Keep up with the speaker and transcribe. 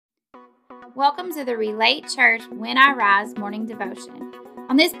Welcome to the Relate Church When I Rise morning devotion.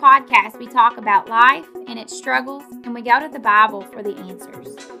 On this podcast, we talk about life and its struggles, and we go to the Bible for the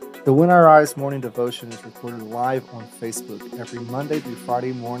answers. The When I Rise morning devotion is recorded live on Facebook every Monday through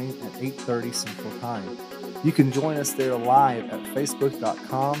Friday morning at 8:30 Central Time. You can join us there live at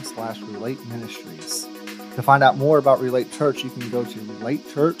facebook.com/Relate Ministries. To find out more about Relate Church, you can go to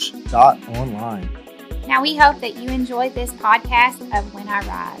relatechurch.online. Now, we hope that you enjoyed this podcast of When I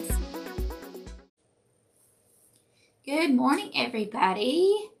Rise. Good morning,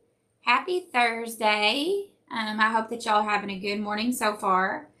 everybody. Happy Thursday. I hope that y'all are having a good morning so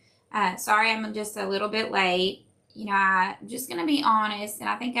far. Sorry I'm just a little bit late. I'm just going to be honest, and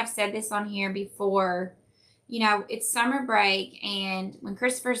I think I've said this on here before. It's summer break, and when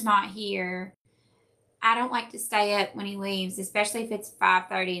Christopher's not here, I don't like to stay up when he leaves, especially if it's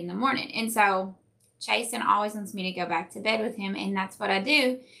 5:30 in the morning. And so Chasen always wants me to go back to bed with him, and that's what I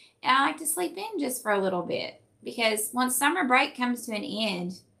do. And I like to sleep in just for a little bit, because once summer break comes to an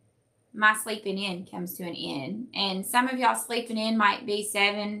end, my sleeping in comes to an end. And some of y'all sleeping in might be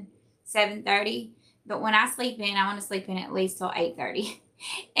 7:30, but when I sleep in, I want to sleep in at least till 8:30.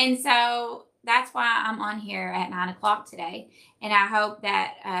 And so that's why I'm on here at 9 o'clock today. And I hope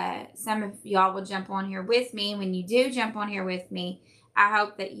that some of y'all will jump on here with me. When you do jump on here with me, I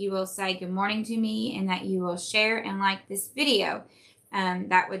hope that you will say good morning to me and that you will share and like this video.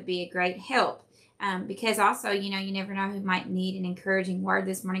 That would be a great help. Because also, you never know who might need an encouraging word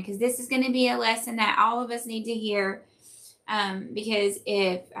this morning, because this is going to be a lesson that all of us need to hear. Because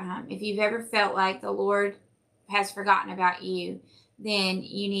if you've ever felt like the Lord has forgotten about you, then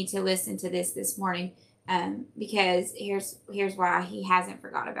you need to listen to this morning. Because here's why He hasn't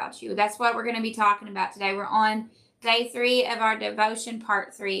forgot about you. That's what we're going to be talking about today. We're on day 3 of our devotion,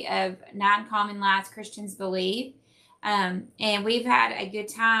 part 3 of 9 Common Lies Christians Believe. And we've had a good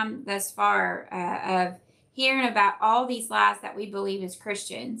time thus far of hearing about all these lies that we believe as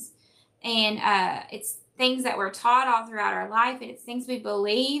Christians. And it's things that we're taught all throughout our life, and it's things we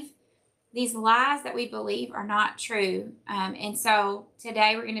believe. These lies that we believe are not true. And so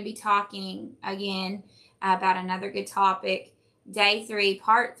today we're going to be talking again about another good topic, day 3,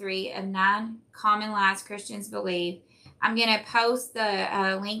 part 3 of 9 Common Lies Christians Believe. I'm going to post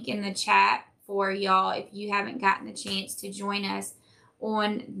the link in the chat for y'all if you haven't gotten the chance to join us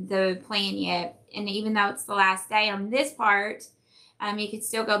on the plan yet. And even though it's the last day on this part, you can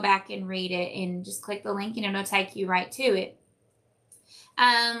still go back and read it and just click the link and it'll take you right to it.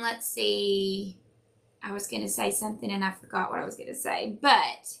 Let's see. I was going to say something and I forgot what I was going to say,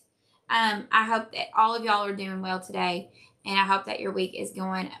 but I hope that all of y'all are doing well today, and I hope that your week is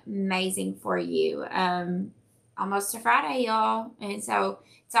going amazing for you. Almost to Friday, y'all. And so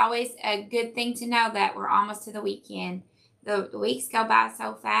it's always a good thing to know that we're almost to the weekend. The weeks go by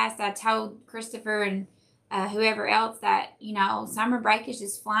so fast. I told Christopher and whoever else that, summer break is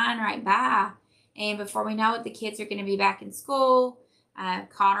just flying right by. And before we know it, the kids are going to be back in school.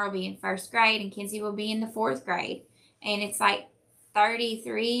 Connor will be in 1st grade and Kinsey will be in the 4th grade. And it's like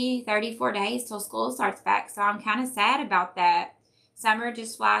 34 days till school starts back. So I'm kind of sad about that. Summer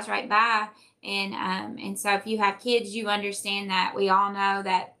just flies right by. And so if you have kids, you understand that. We all know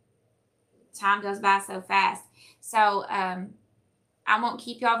that time goes by so fast. So I won't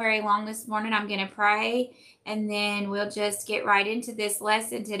keep y'all very long this morning. I'm going to pray, and then we'll just get right into this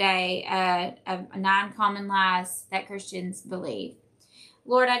lesson today of 9 common lies that Christians believe.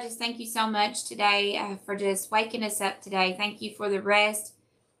 Lord, I just thank you so much today for just waking us up today. Thank you for the rest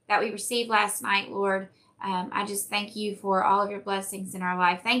that we received last night, Lord. I just thank you for all of your blessings in our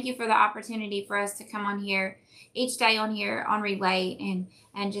life. Thank you for the opportunity for us to come on here each day on here on Relate, and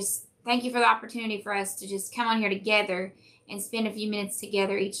just thank you for the opportunity for us to just come on here together and spend a few minutes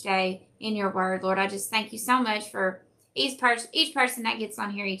together each day in your word, Lord. I just thank you so much for each person that gets on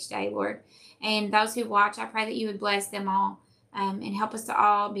here each day, Lord. And those who watch, I pray that you would bless them all and help us to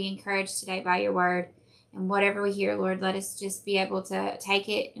all be encouraged today by your word. And whatever we hear, Lord, let us just be able to take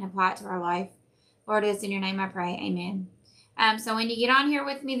it and apply it to our life. Lord, it's in your name I pray. Amen. So when you get on here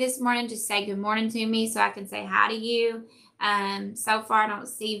with me this morning, just say good morning to me so I can say hi to you. So far, I don't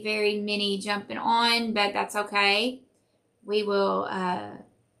see very many jumping on, but that's okay. We will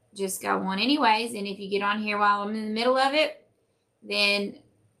just go on anyways. And if you get on here while I'm in the middle of it, then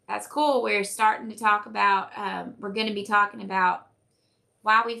that's cool. We're starting to talk about, we're going to be talking about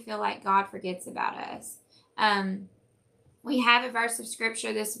why we feel like God forgets about us. We have a verse of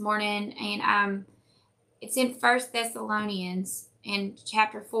scripture this morning, and it's in 1 Thessalonians in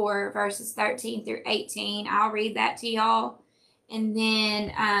chapter 4, verses 13 through 18. I'll read that to y'all. And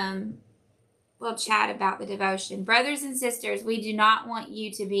then little chat about the devotion. Brothers and sisters, we do not want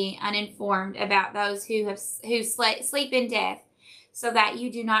you to be uninformed about those who sleep in death, so that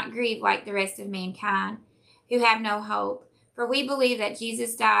you do not grieve like the rest of mankind, who have no hope. For we believe that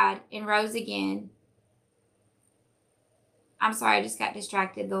Jesus died and rose again. I'm sorry, I just got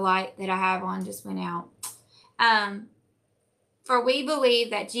distracted. The light that I have on just went out. For we believe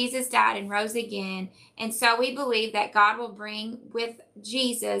that Jesus died and rose again, and so we believe that God will bring with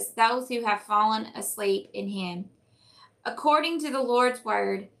Jesus those who have fallen asleep in him. According to the Lord's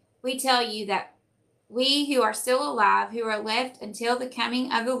word, we tell you that we who are still alive, who are left until the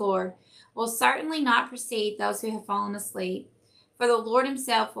coming of the Lord, will certainly not precede those who have fallen asleep. For the Lord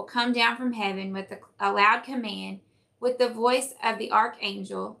himself will come down from heaven with a loud command, with the voice of the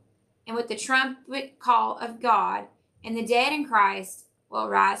archangel, and with the trumpet call of God, and the dead in Christ will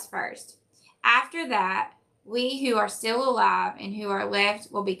rise first. After that, we who are still alive and who are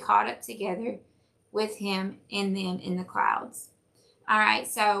left will be caught up together with him in them in the clouds. All right,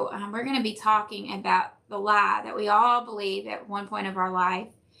 so we're going to be talking about the lie that we all believe at one point of our life.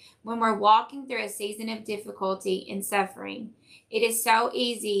 When we're walking through a season of difficulty and suffering, it is so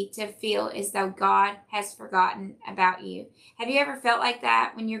easy to feel as though God has forgotten about you. Have you ever felt like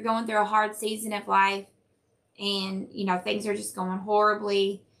that when you're going through a hard season of life and, things are just going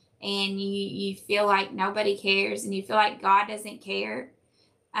horribly and you feel like nobody cares and you feel like God doesn't care?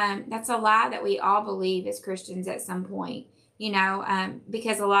 That's a lie that we all believe as Christians at some point,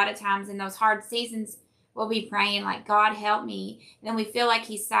 because a lot of times in those hard seasons, we'll be praying like, God, help me. And then we feel like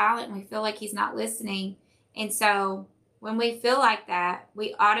he's silent and we feel like he's not listening. And so when we feel like that,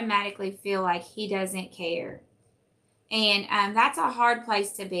 we automatically feel like he doesn't care. And that's a hard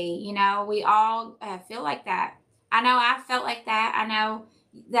place to be. We all feel like that. I know I felt like that. I know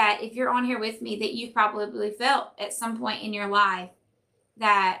that if you're on here with me, that you've probably felt at some point in your life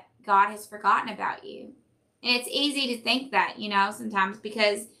that God has forgotten about you. And it's easy to think that, sometimes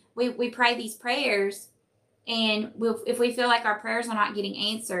because we pray these prayers and if we feel like our prayers are not getting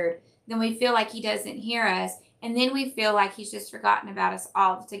answered, then we feel like he doesn't hear us. And then we feel like he's just forgotten about us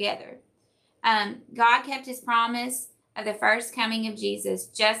altogether. God kept his promise of the first coming of Jesus,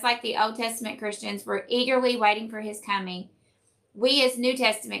 just like the Old Testament Christians were eagerly waiting for his coming. We as New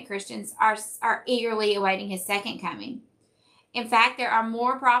Testament Christians are eagerly awaiting his second coming. In fact, there are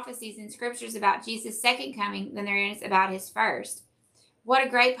more prophecies in scriptures about Jesus' second coming than there is about his first. What a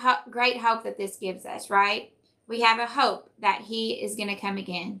great hope that this gives us, right? We have a hope that he is going to come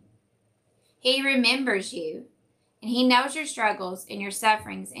again. He remembers you, and he knows your struggles and your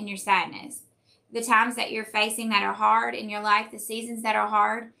sufferings and your sadness. The times that you're facing that are hard in your life, the seasons that are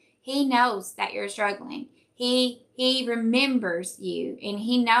hard, he knows that you're struggling. He remembers you, and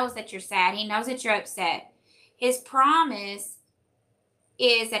he knows that you're sad. He knows that you're upset. His promise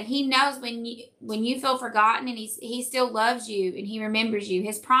is that he knows when you feel forgotten, and he still loves you and he remembers you.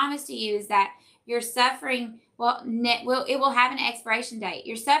 His promise to you is that your suffering it will have an expiration date.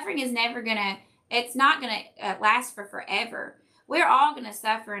 Your suffering is it's not gonna last for forever. We're all gonna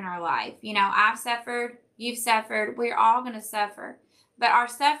suffer in our life. I've suffered, you've suffered, we're all gonna suffer. But our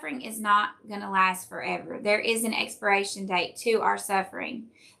suffering is not gonna last forever. There is an expiration date to our suffering.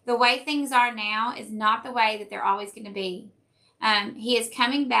 The way things are now is not the way that they're always gonna be. He is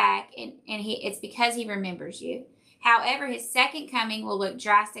coming back, and it's because he remembers you. However, his second coming will look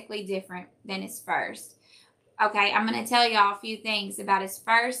drastically different than his first. Okay, I'm going to tell y'all a few things about his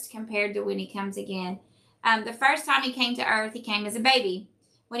first compared to when he comes again. The first time he came to earth, he came as a baby.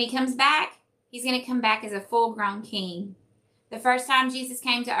 When he comes back, he's going to come back as a full-grown king. The first time Jesus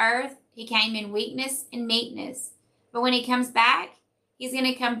came to earth, he came in weakness and meekness. But when he comes back, he's going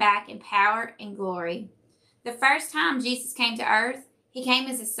to come back in power and glory. The first time Jesus came to earth, he came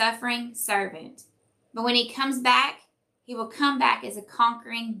as a suffering servant. But when he comes back, he will come back as a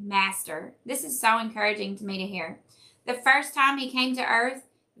conquering master. This is so encouraging to me to hear. The first time he came to earth,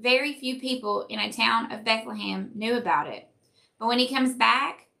 very few people in a town of Bethlehem knew about it. But when he comes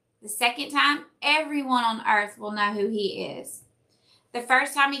back, the second time, everyone on earth will know who he is. The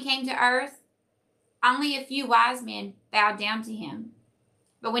first time he came to earth, only a few wise men bowed down to him.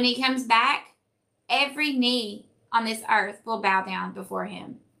 But when he comes back, every knee on this earth will bow down before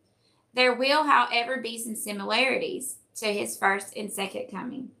him. There will, however, be some similarities to his first and second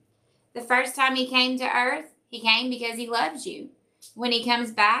coming. The first time he came to earth, he came because he loves you. When he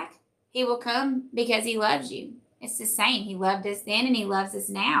comes back, he will come because he loves you. It's the same. He loved us then and he loves us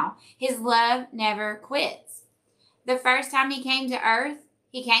now. His love never quits. The first time he came to earth,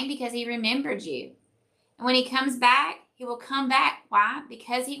 he came because he remembered you. And when he comes back, He will come back. Why?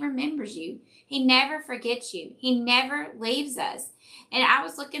 Because he remembers you. He never forgets you. He never leaves us. And I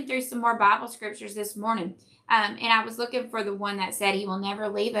was looking through some more Bible scriptures this morning, and I was looking for the one that said he will never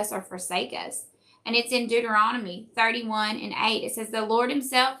leave us or forsake us. And it's in Deuteronomy 31 and 8. It says, the Lord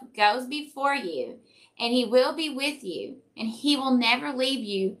himself goes before you, and he will be with you, and he will never leave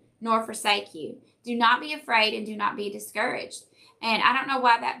you nor forsake you. Do not be afraid and do not be discouraged. And I don't know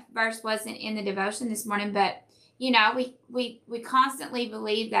why that verse wasn't in the devotion this morning, but we constantly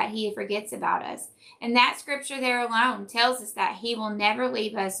believe that he forgets about us. And that scripture there alone tells us that he will never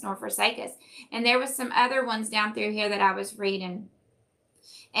leave us nor forsake us. And there was some other ones down through here that I was reading.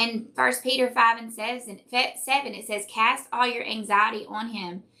 And 1 Peter 5 and 7, it says, cast all your anxiety on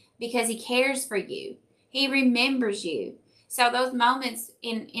him because he cares for you. He remembers you. So those moments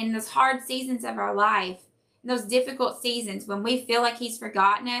in those hard seasons of our life, those difficult seasons when we feel like he's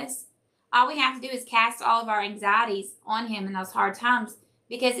forgotten us, all we have to do is cast all of our anxieties on him in those hard times,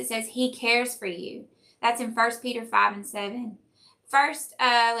 because it says he cares for you. That's in 1 Peter 5 and 7. First,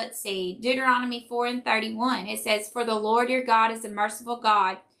 Deuteronomy 4 and 31. It says, for the Lord your God is a merciful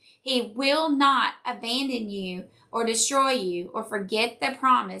God. He will not abandon you or destroy you or forget the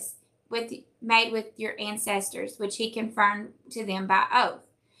promise made with your ancestors, which he confirmed to them by oath.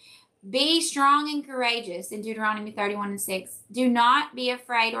 Be strong and courageous in Deuteronomy 31 and 6. Do not be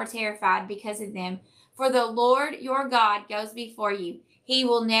afraid or terrified because of them, for the Lord your God goes before you. He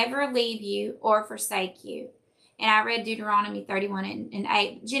will never leave you or forsake you. And I read Deuteronomy 31 and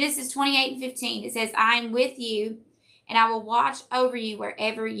 8. Genesis 28 and 15, it says, I am with you, and I will watch over you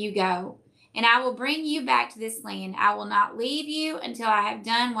wherever you go. And I will bring you back to this land. I will not leave you until I have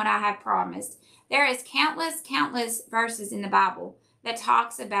done what I have promised. There is countless verses in the Bible that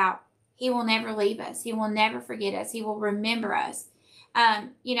talks about he will never leave us. He will never forget us. He will remember us. And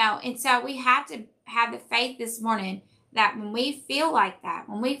so we have to have the faith this morning that when we feel like that,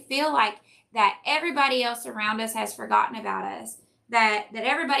 when we feel like that everybody else around us has forgotten about us, that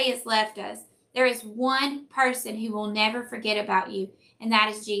everybody has left us, there is one person who will never forget about you, and that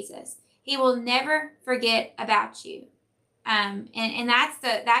is Jesus. He will never forget about you. And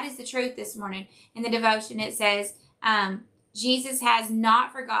that is the truth this morning. In the devotion, it says, Jesus has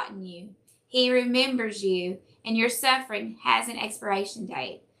not forgotten you. He remembers you, and your suffering has an expiration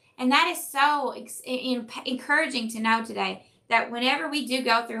date. And that is so encouraging to know today, that whenever we do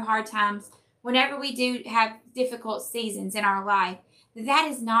go through hard times, whenever we do have difficult seasons in our life, that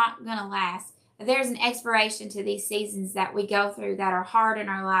is not going to last. There's an expiration to these seasons that we go through that are hard in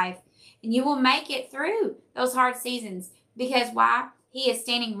our life. And you will make it through those hard seasons. Because why? He is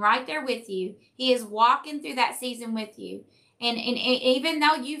standing right there with you. He is walking through that season with you. And even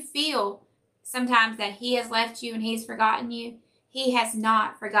though you feel sometimes that he has left you and he's forgotten you, he has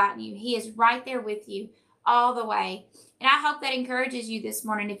not forgotten you. He is right there with you all the way. And I hope that encourages you this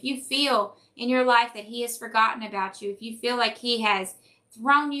morning. If you feel in your life that he has forgotten about you, if you feel like he has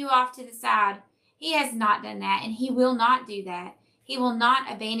thrown you off to the side, he has not done that, and he will not do that. He will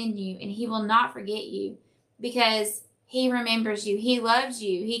not abandon you, and he will not forget you, because he remembers you. He loves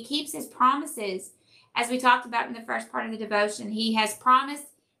you. He keeps his promises. As we talked about in the first part of the devotion, he promised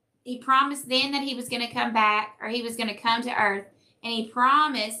then that he was going to come back, or he was going to come to earth, and he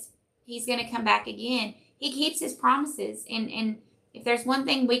promised he's going to come back again. He keeps his promises, and if there's one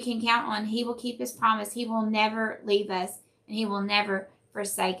thing we can count on, he will keep his promise. He will never leave us, and he will never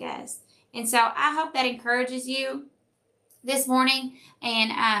forsake us. And so I hope that encourages you this morning.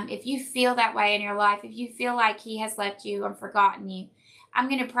 And if you feel that way in your life, if you feel like he has left you or forgotten you, I'm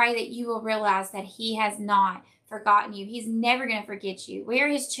going to pray that you will realize that he has not forgotten you. He's never going to forget you. We are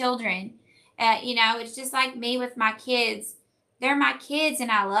his children. It's just like me with my kids. They're my kids, and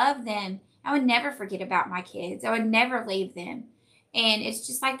I love them. I would never forget about my kids. I would never leave them. And it's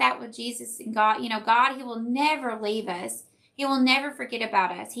just like that with Jesus and God. God, he will never leave us. He will never forget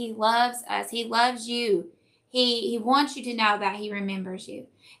about us. He loves us. He loves you. He wants you to know that he remembers you.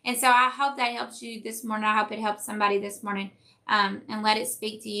 And so I hope that helps you this morning. I hope it helps somebody this morning, and let it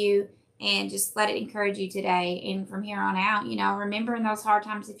speak to you, and just let it encourage you today. And from here on out, remember in those hard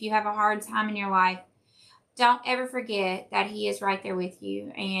times, if you have a hard time in your life, don't ever forget that he is right there with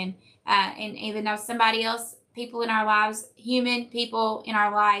you. And even though people in our lives, human people in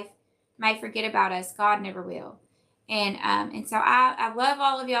our life may forget about us, God never will. And so I love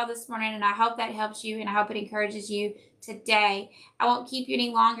all of y'all this morning, and I hope that helps you, and I hope it encourages you today. I won't keep you any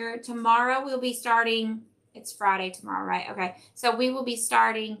longer. Tomorrow we'll be starting, it's Friday tomorrow, right? Okay. So we will be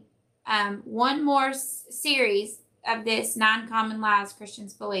starting one more series of this 9 Common Lies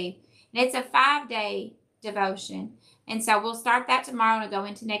Christians Believe. And it's a 5-day devotion. And so we'll start that tomorrow and go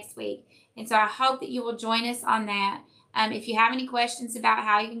into next week. And so I hope that you will join us on that. If you have any questions about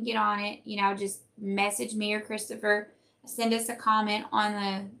how you can get on it, just message me or Christopher. Send us a comment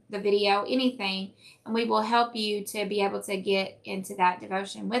on the video, anything, and we will help you to be able to get into that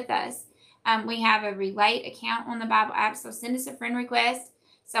devotion with us. We have a Relate account on the Bible app, so send us a friend request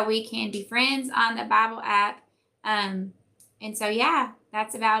so we can be friends on the Bible app. And so, yeah,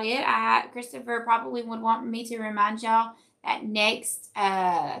 that's about it. Christopher probably would want me to remind y'all that next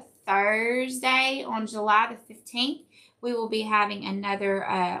Thursday on July the 15th, we will be having another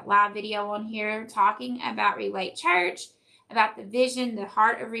live video on here talking about Relate Church, about the vision, the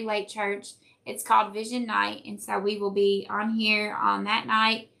heart of Relate Church. It's called Vision Night. And so we will be on here on that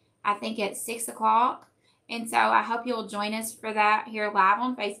night, I think at 6 o'clock. And so I hope you'll join us for that here live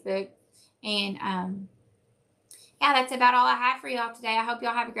on Facebook. And yeah, that's about all I have for y'all today. I hope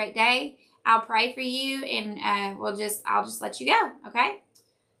y'all have a great day. I'll pray for you, and I'll just let you go. Okay.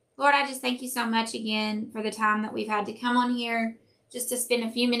 Lord, I just thank you so much again for the time that we've had to come on here just to spend a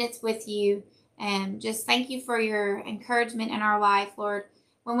few minutes with you. And just thank you for your encouragement in our life, Lord.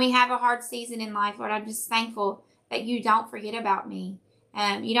 When we have a hard season in life, Lord, I'm just thankful that you don't forget about me.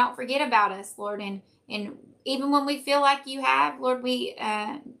 You don't forget about us, Lord. And even when we feel like you have, Lord, we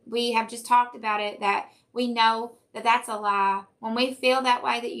have just talked about it, that we know that that's a lie. When we feel that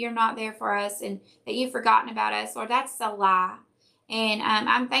way, that you're not there for us and that you've forgotten about us, Lord, that's a lie. And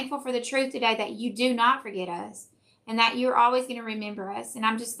I'm thankful for the truth today that you do not forget us and that you're always going to remember us. And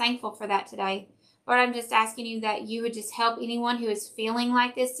I'm just thankful for that today. Lord, I'm just asking you that you would just help anyone who is feeling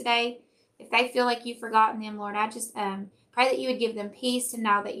like this today. If they feel like you've forgotten them, Lord, I just pray that you would give them peace to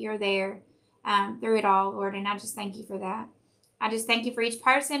know that you're there through it all, Lord. And I just thank you for that. I just thank you for each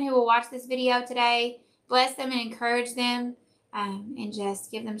person who will watch this video today. Bless them and encourage them and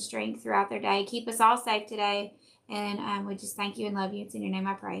just give them strength throughout their day. Keep us all safe today. And we just thank you and love you. It's in your name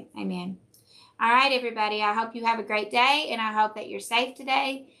I pray. Amen. All right, everybody. I hope you have a great day, and I hope that you're safe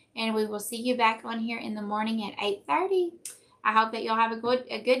today. And we will see you back on here in the morning at 8:30. I hope that you'll have a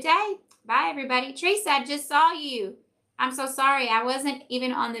good day. Bye, everybody. Teresa, I just saw you. I'm so sorry. I wasn't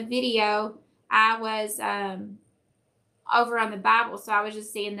even on the video. I was over on the Bible, so I was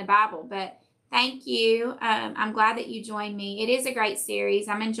just seeing the Bible. But thank you. I'm glad that you joined me. It is a great series.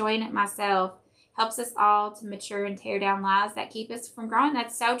 I'm enjoying it myself. Helps us all to mature and tear down lies that keep us from growing.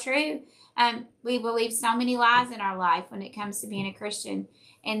 That's so true. We believe so many lies in our life when it comes to being a Christian.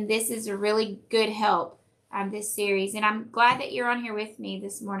 And this is a really good help, this series. And I'm glad that you're on here with me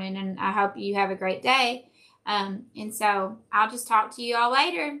this morning. And I hope you have a great day. And so I'll just talk to you all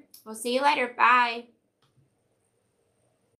later. We'll see you later. Bye.